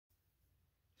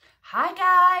Hi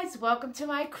guys, welcome to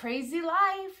my crazy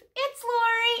life. It's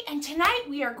Lori, and tonight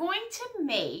we are going to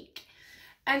make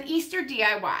an Easter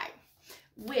DIY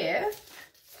with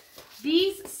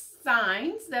these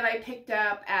signs that I picked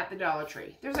up at the Dollar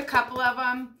Tree. There's a couple of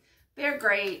them. They're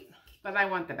great, but I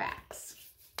want the backs.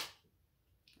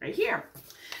 Right here.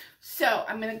 So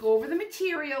I'm going to go over the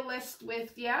material list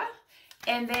with you,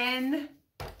 and then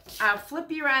I'll flip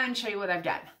you around and show you what I've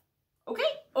done. Okay?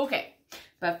 Okay.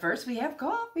 But first we have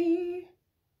coffee.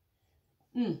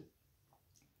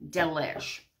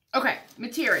 Delish. Okay,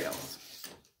 materials.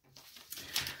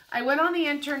 I went on the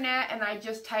internet and I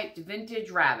just typed vintage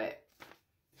rabbit.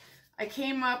 I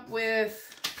came up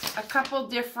with a couple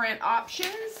different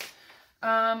options,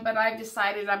 but I've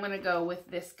decided I'm going to go with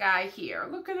this guy here.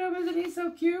 Look at him, isn't he so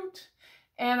cute?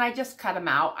 And I just cut him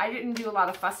out. I didn't do a lot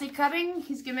of fussy cutting.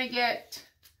 He's going to get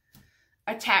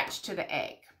attached to the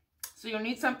egg. So you'll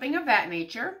need something of that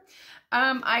nature.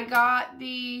 I got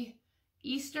the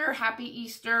Happy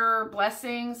Easter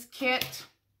Blessings kit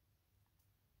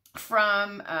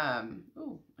from,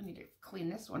 oh, I need to clean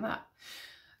this one up.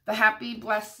 The Happy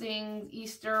Blessings,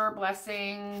 Easter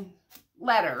Blessing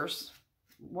letters,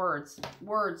 words,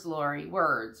 Lori,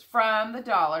 words from the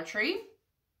Dollar Tree.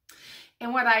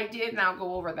 And what I did, and I'll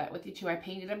go over that with you too, I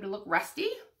painted them to look rusty.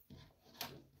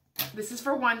 This is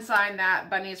for one sign,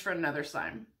 that bunny is for another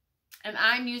sign. And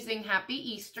I'm using Happy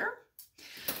Easter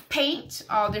paint,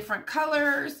 all different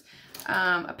colors,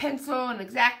 a pencil, an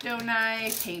X-Acto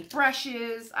knife, paint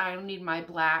brushes. I need my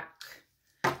black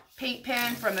paint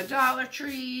pen from the Dollar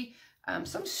Tree,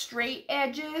 some straight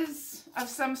edges of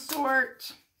some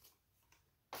sort,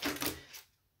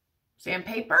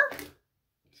 sandpaper,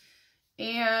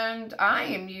 and I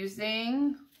am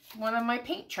using one of my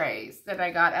paint trays that I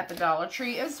got at the Dollar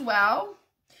Tree as well.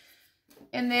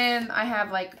 And then I have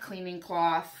like a cleaning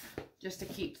cloth just to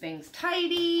keep things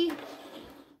tidy.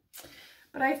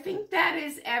 But I think that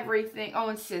is everything. Oh,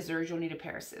 and scissors. You'll need a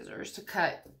pair of scissors to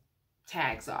cut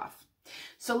tags off.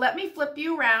 So let me flip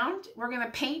you around. We're going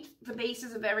to paint the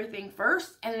bases of everything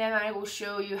first, and then I will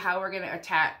show you how we're going to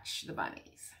attach the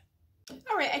bunnies.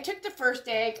 All right, I took the first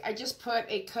egg. I just put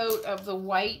a coat of the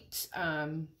white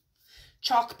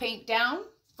chalk paint down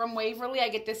from Waverly. I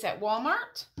get this at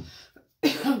Walmart.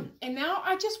 And now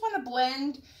I just want to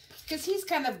blend, because he's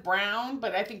kind of brown,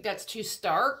 but I think that's too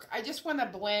stark. I just want to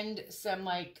blend some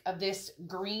like of this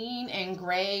green and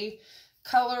gray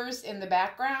colors in the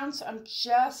background. So I'm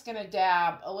just going to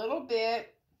dab a little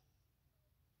bit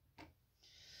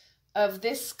of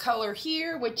this color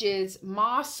here, which is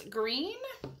moss green.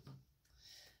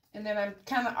 And then I'm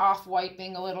kind of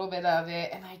off-wiping a little bit of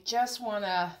it. And I just want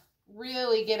to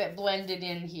really get it blended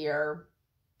in here.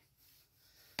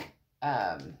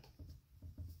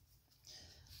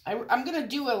 I'm going to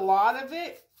do a lot of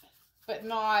it, but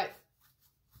not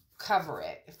cover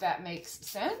it, if that makes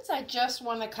sense. I just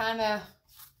want to kind of,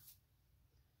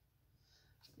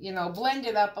 you know, blend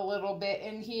it up a little bit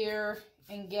in here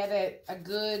and get it a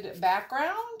good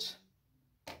background.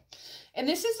 And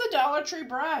this is the Dollar Tree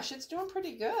brush. It's doing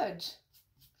pretty good.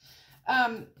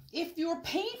 If your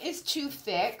paint is too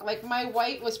thick, like my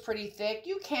white was pretty thick,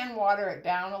 you can water it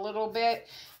down a little bit.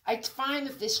 I find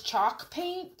that this chalk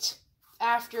paint,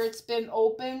 after it's been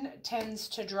open, tends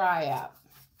to dry up.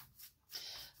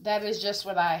 That is just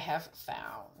what I have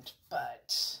found.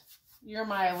 But your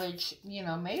mileage, you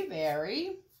know, may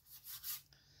vary.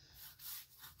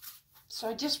 So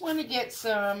I just want to get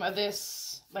some of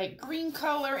this like green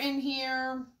color in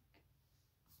here.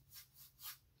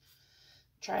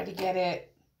 Try to get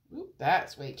it. Oop,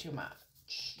 that's way too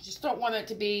much. You just don't want it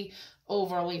to be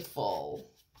overly full.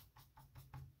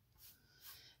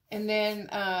 And then,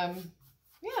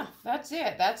 yeah, that's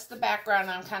it. That's the background.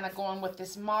 I'm kind of going with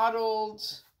this mottled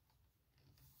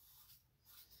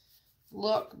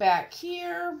look back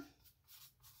here.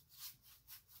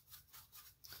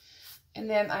 And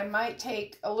then I might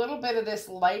take a little bit of this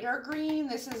lighter green.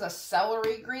 This is a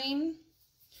celery green,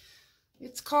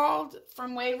 it's called,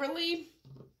 from Waverly.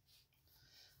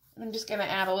 I'm just going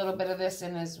to add a little bit of this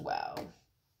in as well.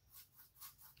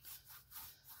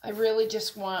 I really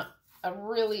just want a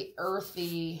really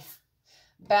earthy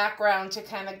background to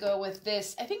kind of go with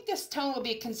this. I think this tone will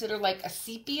be considered like a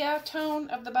sepia tone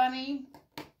of the bunny.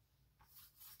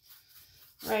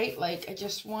 Right? Like, I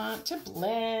just want to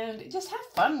blend. Just have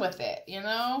fun with it, you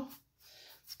know?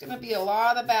 It's going to be a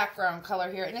lot of background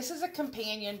color here. And this is a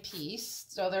companion piece.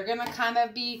 So they're going to kind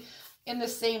of be in the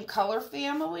same color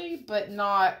family, but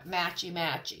not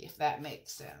matchy-matchy, if that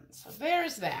makes sense. So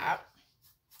there's that.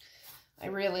 I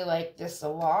really like this a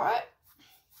lot.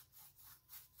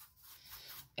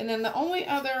 And then the only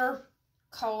other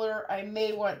color I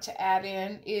may want to add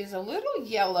in is a little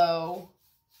yellow,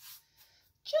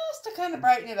 just to kind of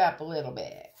brighten it up a little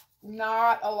bit.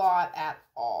 Not a lot at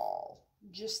all,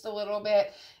 just a little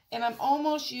bit. And I'm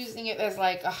almost using it as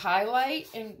like a highlight,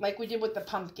 and like we did with the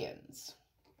pumpkins.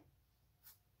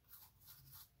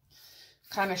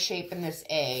 Kind of shaping this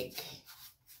egg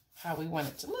how we want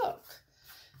it to look.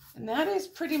 And that is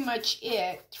pretty much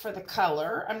it for the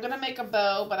color. I'm going to make a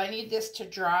bow, but I need this to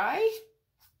dry.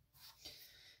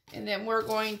 And then we're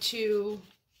going to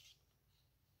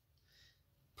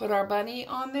put our bunny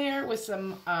on there with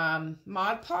some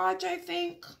Mod Podge, I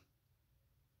think.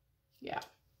 Yeah.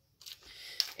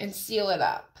 And seal it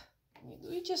up.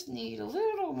 We just need a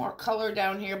little more color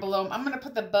down here below. I'm going to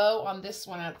put the bow on this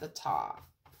one at the top.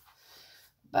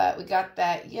 But we got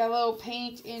that yellow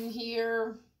paint in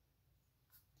here.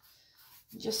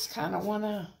 Just kind of want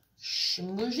to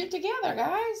smoosh it together,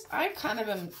 guys. I kind of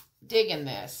am digging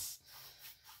this.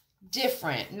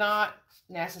 Different, not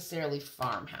necessarily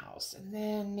farmhouse. And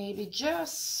then maybe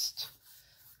just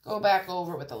go back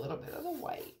over with a little bit of the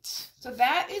white. So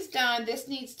that is done. This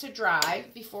needs to dry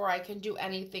before I can do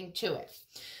anything to it.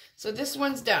 So this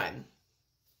one's done.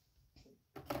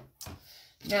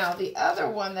 Now, the other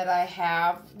one that I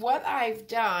have, what I've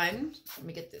done, let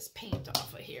me get this paint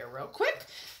off of here real quick.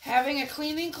 Having a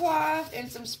cleaning cloth and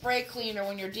some spray cleaner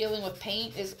when you're dealing with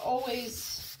paint is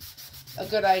always a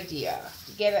good idea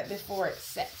to get it before it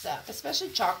sets up, especially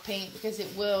chalk paint, because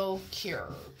it will cure.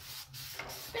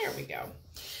 There we go.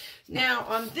 Now,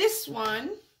 on this one,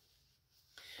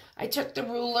 I took the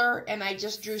ruler and I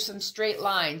just drew some straight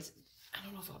lines. I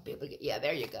don't know if I'll be able to get, yeah,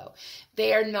 there you go.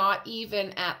 They are not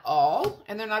even at all,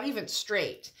 and they're not even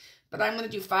straight. But I'm going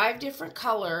to do 5 different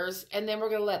colors, and then we're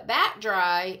going to let that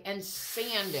dry and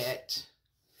sand it.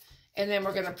 And then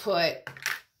we're going to put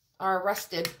our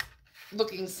rusted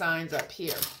looking signs up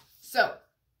here. So,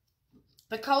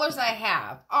 the colors I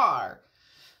have are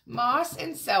moss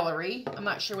and celery. I'm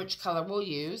not sure which color we'll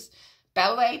use.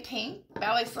 Ballet pink,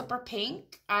 ballet slipper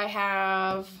pink. I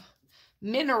have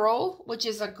mineral, which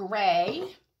is a gray,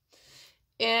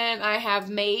 and I have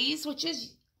maize, which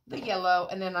is the yellow,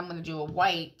 and then I'm going to do a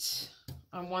white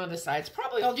on one of the sides.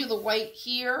 Probably I'll do the white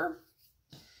here.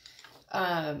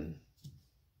 And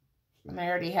I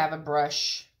already have a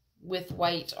brush with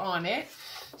white on it.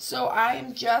 So I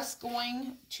am just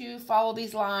going to follow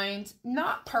these lines.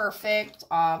 Not perfect,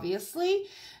 obviously.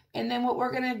 And then what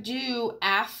we're going to do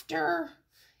after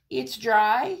it's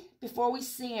dry, before we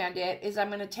sand it, is I'm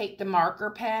going to take the marker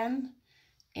pen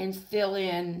and fill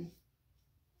in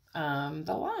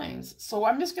the lines. So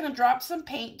I'm just going to drop some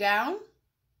paint down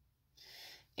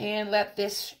and let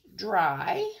this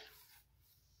dry,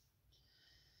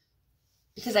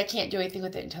 because I can't do anything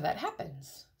with it until that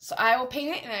happens. So I will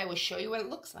paint it and I will show you what it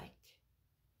looks like.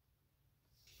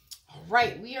 All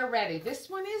right, we are ready. This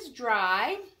one is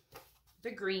dry,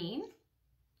 the green.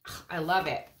 I love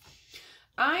it.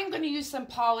 I'm going to use some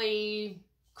polyacrylic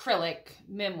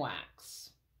Mim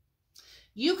Wax.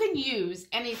 You can use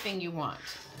anything you want,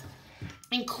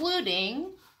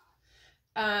 including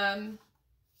Mod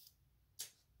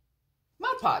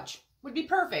Podge would be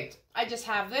perfect. I just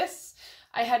have this.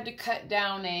 I had to cut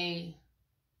down a,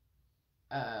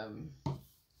 a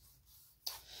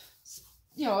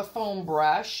foam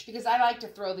brush, because I like to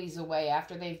throw these away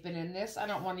after they've been in this. I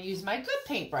don't want to use my good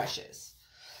paint brushes.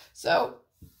 So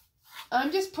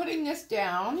I'm just putting this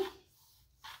down,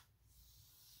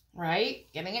 right?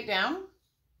 Getting it down.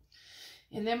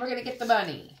 And then we're going to get the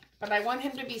bunny. But I want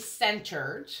him to be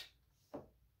centered,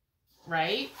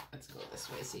 right? Let's go this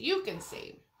way so you can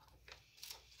see.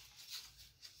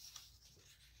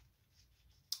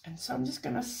 And so I'm just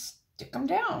going to stick him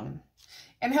down.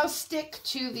 And he'll stick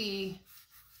to the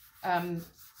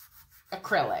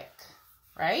acrylic,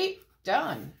 right?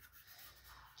 Done.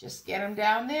 Just get him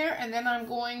down there, and then I'm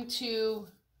going to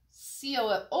seal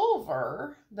it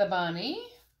over the bunny.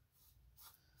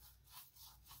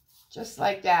 Just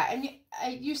like that. And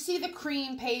you see the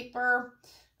cream paper,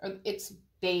 or it's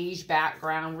beige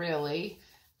background really,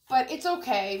 but it's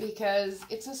okay because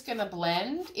it's just going to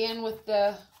blend in with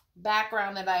the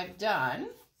background that I've done.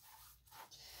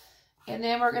 And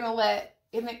then we're going to let,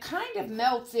 and it kind of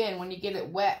melts in when you get it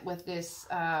wet with this,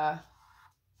 yeah,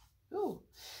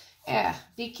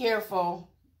 be careful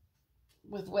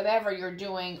with whatever you're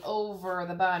doing over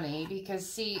the bunny, because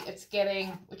see, it's getting,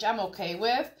 which I'm okay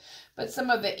with, but some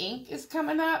of the ink is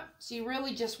coming up, so you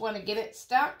really just want to get it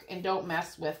stuck and don't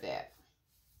mess with it.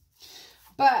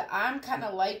 But I'm kind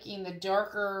of liking the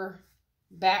darker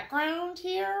background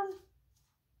here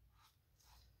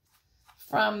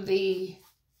from the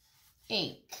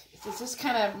ink. It's just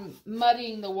kind of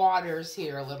muddying the waters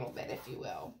here a little bit, if you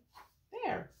will.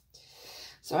 There.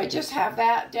 So I just have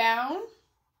that down.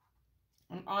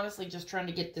 I'm honestly just trying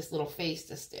to get this little face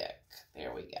to stick.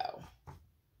 There we go.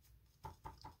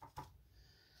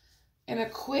 And a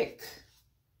quick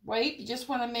wipe. You just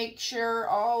want to make sure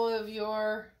all of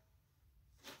your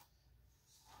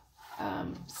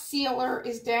sealer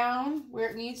is down where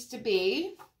it needs to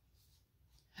be.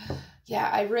 Yeah,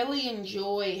 I really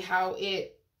enjoy how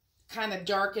it kind of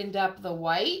darkened up the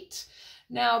white.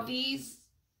 Now these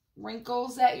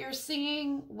wrinkles that you're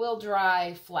seeing will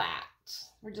dry flat.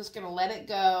 We're just going to let it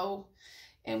go.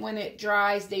 And when it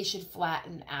dries, they should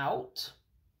flatten out.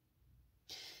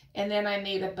 And then I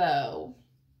made a bow.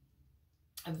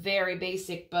 A very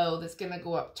basic bow that's going to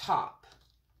go up top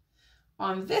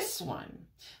on this one.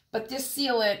 But this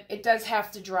sealant, it does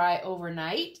have to dry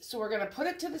overnight. So we're going to put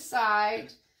it to the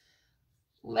side.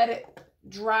 Let it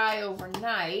dry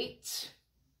overnight,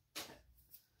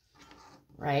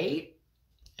 right?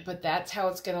 But that's how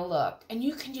it's going to look. And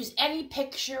you can use any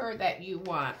picture that you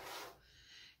want.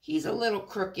 He's a little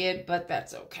crooked, but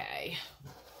that's okay.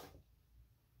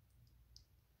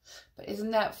 But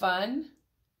isn't that fun?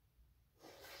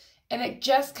 And it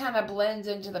just kind of blends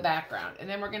into the background. And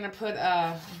then we're going to put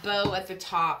a bow at the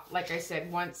top, like I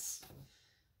said, once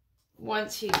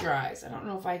he dries. I don't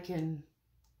know if I can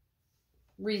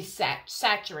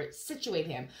situate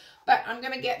him, but I'm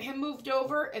gonna get him moved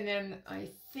over, and then I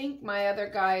think my other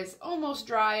guy is almost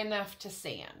dry enough to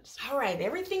sand. All right,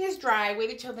 everything is dry. I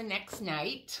waited till the next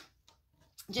night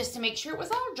just to make sure it was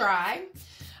all dry.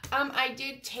 I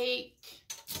did take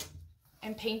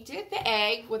and painted the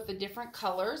egg with the different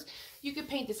colors. You could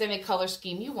paint this any color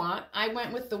scheme you want. I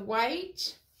went with the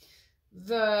white,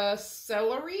 the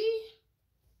celery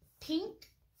pink,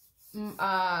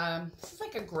 this is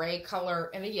like a gray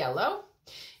color and a yellow.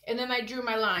 And then I drew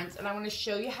my lines, and I want to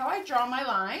show you how I draw my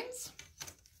lines.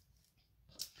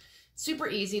 Super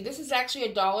easy. This is actually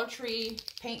a Dollar Tree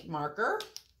paint marker.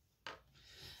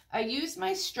 I used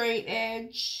my straight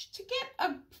edge to get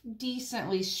a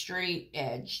decently straight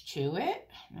edge to it.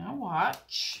 Now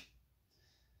watch.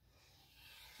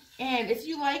 And if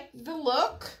you like the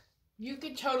look, you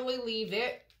could totally leave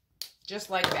it just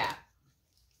like that.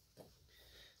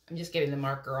 I'm just getting the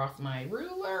marker off my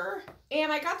ruler. And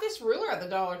I got this ruler at the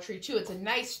Dollar Tree too. It's a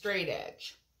nice straight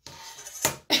edge.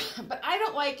 But I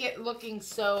don't like it looking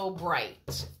so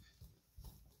bright.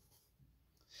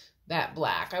 That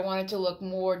black. I want it to look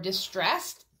more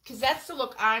distressed because that's the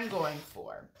look I'm going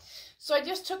for. So I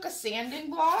just took a sanding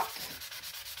block,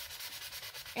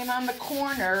 and on the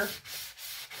corner,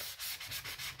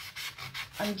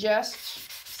 I'm just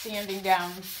sanding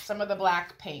down some of the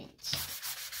black paint.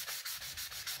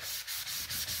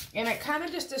 And it kind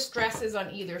of just distresses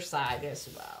on either side as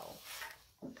well.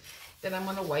 Then I'm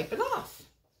going to wipe it off.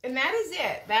 And that is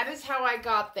it. That is how I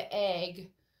got the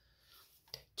egg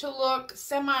to look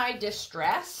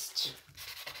semi-distressed.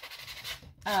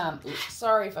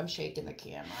 Sorry if I'm shaking the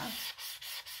camera.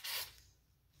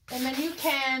 And then you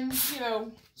can, you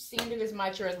know, sand it as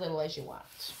much or as little as you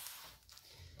want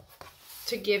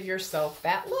to give yourself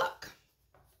that look.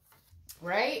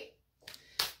 Right?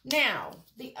 Now,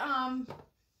 the,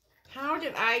 how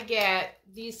did I get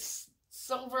these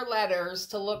silver letters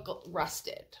to look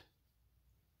rusted?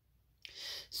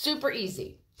 Super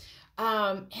easy.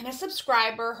 And a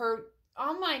subscriber, her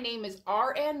online name is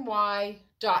rny.donna.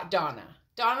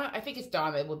 Donna, I think it's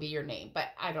Donna would be your name, but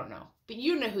I don't know. But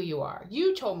you know who you are.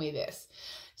 You told me this.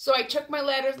 So I took my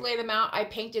letters, laid them out. I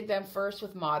painted them first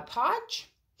with Mod Podge.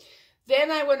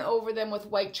 Then I went over them with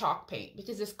white chalk paint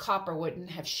because this copper wouldn't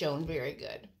have shown very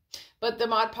good. But the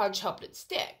Mod Podge helped it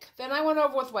stick. Then I went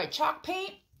over with white chalk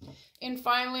paint. And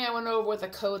finally I went over with a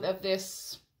coat of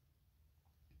this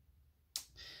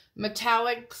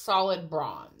metallic solid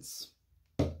bronze.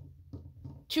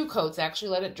 2 coats actually,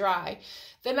 let it dry.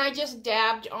 Then I just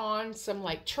dabbed on some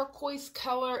like turquoise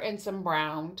color and some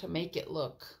brown to make it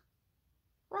look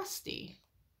rusty.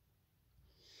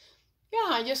 Yeah,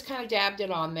 I just kind of dabbed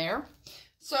it on there.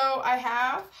 So I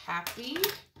have Happy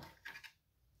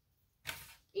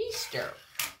Easter.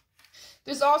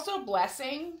 There's also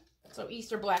Blessing. So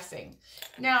Easter Blessing.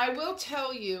 Now I will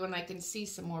tell you, and I can see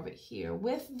some more of it here,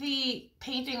 with the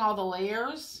painting all the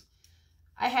layers,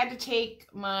 I had to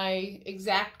take my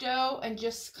X-Acto and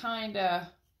just kind of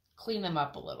clean them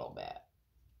up a little bit.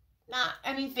 Not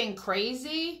anything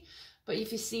crazy, but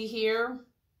if you see here,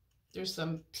 there's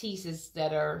some pieces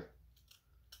that are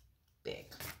big.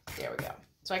 There we go.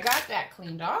 So I got that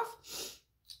cleaned off.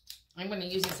 I'm going to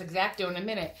use this X-Acto in a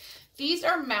minute. These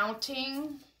are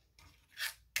mounting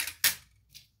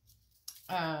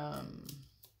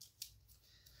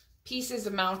pieces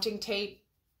of mounting tape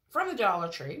from the Dollar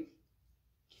Tree.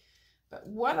 But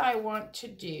what I want to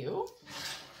do,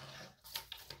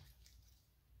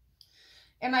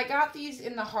 and I got these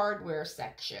in the hardware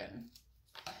section.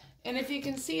 And if you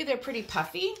can see, they're pretty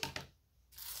puffy.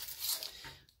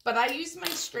 But I use my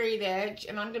straight edge,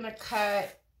 and I'm going to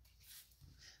cut,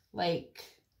 like,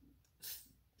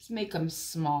 make them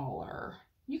smaller.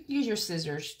 You can use your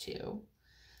scissors too.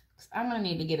 I'm going to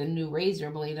need to get a new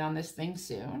razor blade on this thing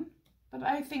soon. But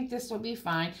I think this will be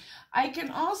fine. I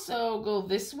can also go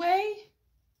this way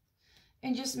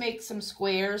and just make some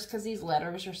squares because these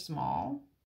letters are small.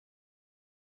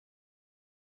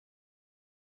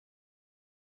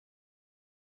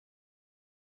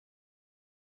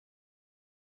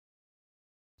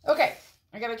 Okay,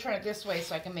 I got to turn it this way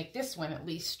so I can make this one at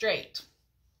least straight.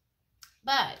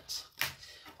 But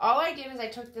all I did is I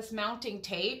took this mounting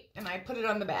tape and I put it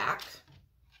on the back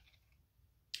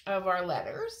of our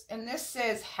letters. And this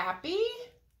says happy.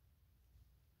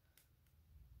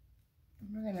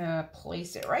 I'm going to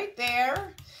place it right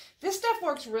there. This stuff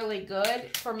works really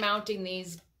good for mounting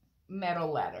these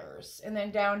metal letters. And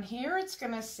then down here it's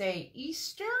going to say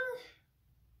Easter.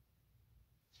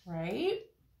 Right?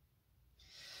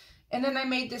 And then I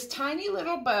made this tiny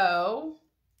little bow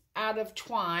out of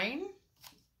twine.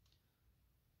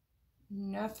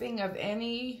 Nothing of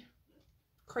any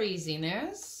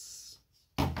craziness.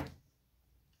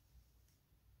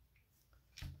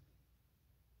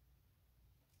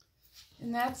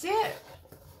 And that's it.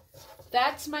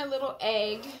 That's my little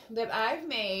egg that I've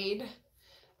made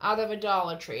out of a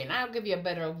Dollar Tree. And I'll give you a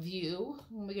better view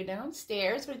when we go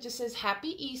downstairs, but it just says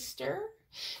Happy Easter.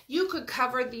 You could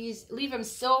cover these, leave them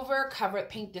silver, cover it,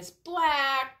 paint this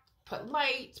black, put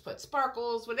lights, put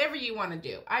sparkles, whatever you want to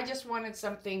do. I just wanted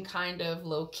something kind of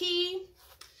low-key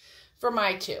for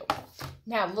my two.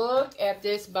 Now look at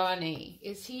this bunny.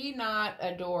 Is he not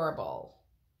adorable?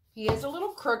 He is a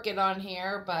little crooked on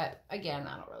here, but again,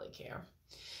 I don't really care.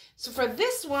 So for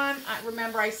this one,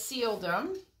 remember I sealed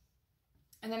him.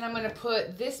 And then I'm going to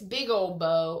put this big old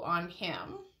bow on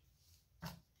him.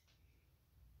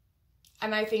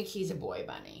 And I think he's a boy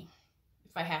bunny.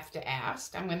 If I have to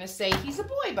ask, I'm going to say he's a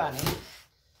boy bunny.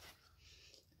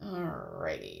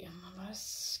 Alrighty.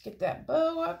 Let's get that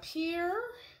bow up here.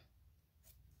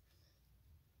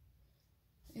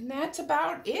 And that's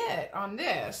about it on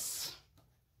this.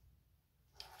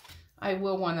 I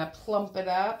will want to plump it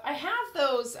up. I have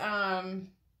those, oh,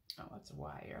 that's a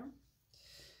wire.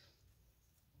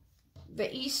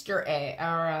 The Easter egg,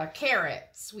 or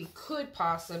carrots, we could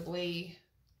possibly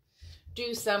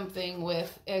do something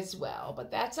with as well.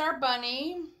 But that's our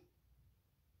bunny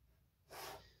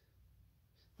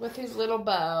with his little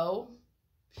bow.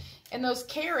 And those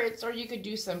carrots, or you could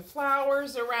do some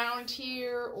flowers around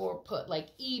here or put like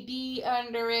EB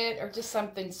under it or just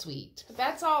something sweet. But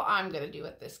that's all I'm going to do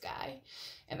with this guy.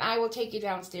 And I will take you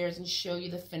downstairs and show you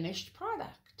the finished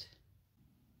product.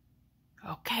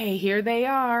 Okay, here they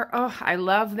are. Oh, I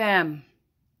love them.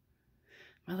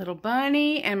 My little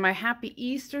bunny and my Happy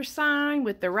Easter sign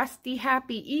with the rusty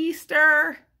Happy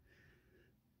Easter.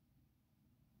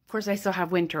 Of course, I still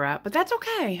have winter up, but that's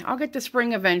okay. I'll get to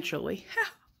spring eventually.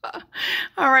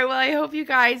 All right, well, I hope you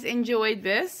guys enjoyed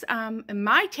this.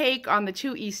 My take on the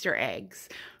 2 Easter eggs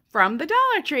from the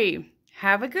Dollar Tree.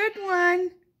 Have a good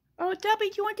one. Oh, Debbie,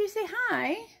 do you want to say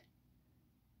hi?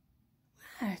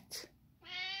 What?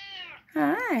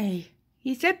 Hi.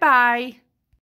 He said bye.